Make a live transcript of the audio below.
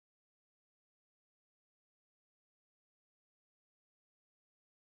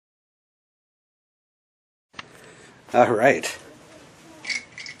All right.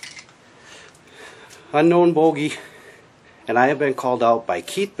 Unknown Bogey and I have been called out by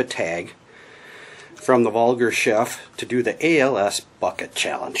Keith Betag from the Vulgar Chef to do the ALS Bucket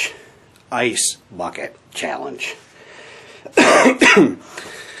Challenge. Ice Bucket Challenge. I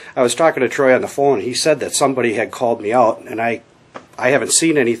was talking to Troy on the phone. He said that somebody had called me out, and I haven't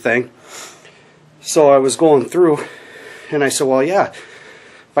seen anything. So I was going through, and I said, well, yeah,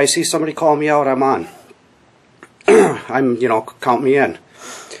 if I see somebody call me out, I'm on. Count me in.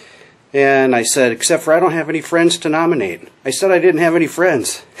 And I said, except for I don't have any friends to nominate. I said I didn't have any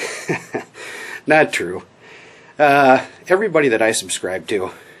friends. Not true. Everybody that I subscribe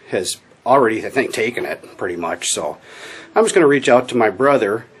to has already, I think, taken it pretty much. So I'm just going to reach out to my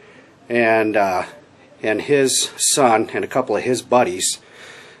brother and his son and a couple of his buddies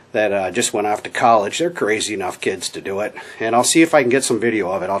that just went off to college. They're crazy enough kids to do it. And I'll see if I can get some video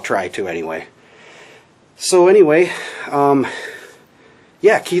of it. I'll try to anyway. So anyway,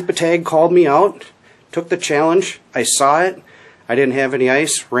 yeah, Keith Betag called me out, took the challenge. I saw it. I didn't have any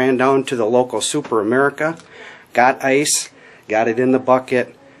ice. Ran down to the local Super America, got ice, got it in the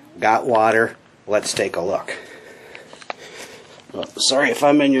bucket, got water. Let's take a look. Oh, sorry if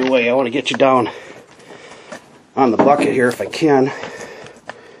I'm in your way. I want to get you down on the bucket here if I can.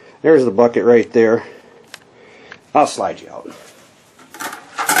 There's the bucket right there. I'll slide you out.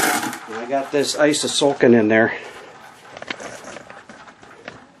 I got this ice soaking in there.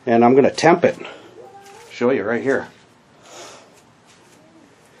 And I'm going to temp it. Show you right here.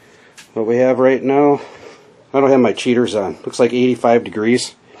 What we have right now, I don't have my cheaters on. Looks like 85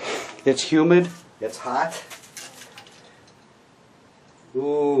 degrees. It's humid. It's hot.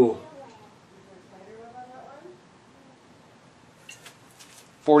 Ooh.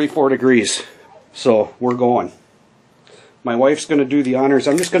 44 degrees. So we're going. My wife's going to do the honors.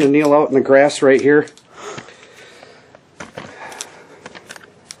 I'm just going to kneel out in the grass right here.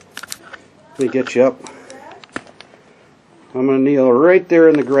 Let me get you up. I'm going to kneel right there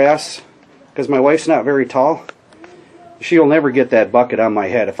in the grass because my wife's not very tall. She'll never get that bucket on my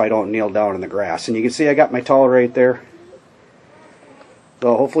head if I don't kneel down in the grass. And you can see I got my towel right there.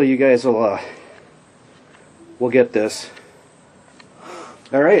 So hopefully you guys will get this.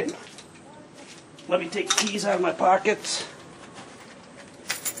 All right. Let me take the keys out of my pockets.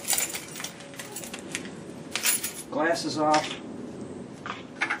 Glasses off.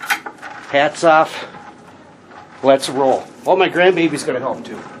 Hats off. Let's roll. Oh, my grandbaby's going to help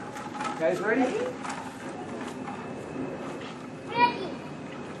too. You guys ready?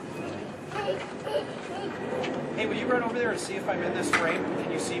 Hey, will you run over there and see if I'm in this frame?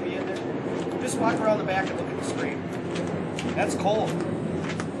 Can you see me in there? Just walk around the back and look at the screen. That's cold.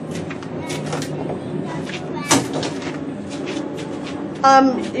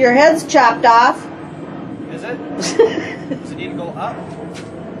 Your head's chopped off. Is it? Does it need to go up?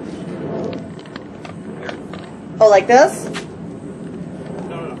 Oh, like this?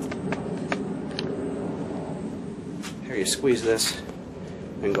 No. Here, you squeeze this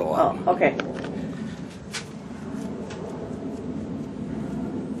and go up. Oh, okay.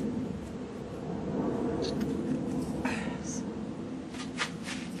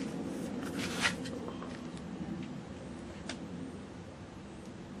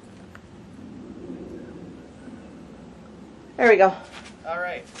 There we go. All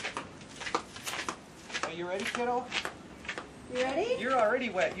right. Are you ready, kiddo? You ready? You're already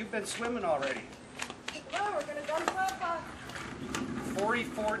wet. You've been swimming already. Well, we're going to dump Papa.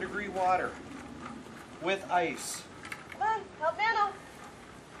 44 degree water with ice. Come on, help Nano.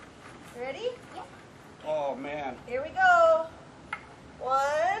 You ready? Yeah. Oh, man. Here we go. 1,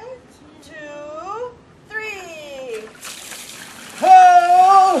 2, 3.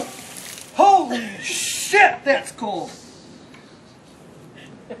 Oh! Holy shit, that's cold.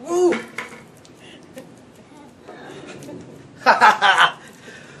 Woo!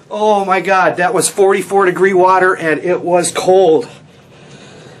 Oh my God, that was 44 degree water and it was cold.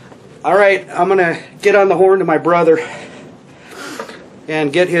 All right, I'm gonna get on the horn to my brother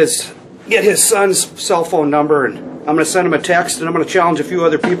and get his son's cell phone number, and I'm gonna send him a text, and I'm gonna challenge a few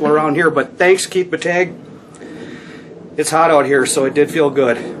other people around here. But thanks, Keith Betag. It's hot out here, so it did feel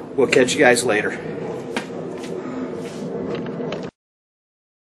good. We'll catch you guys later.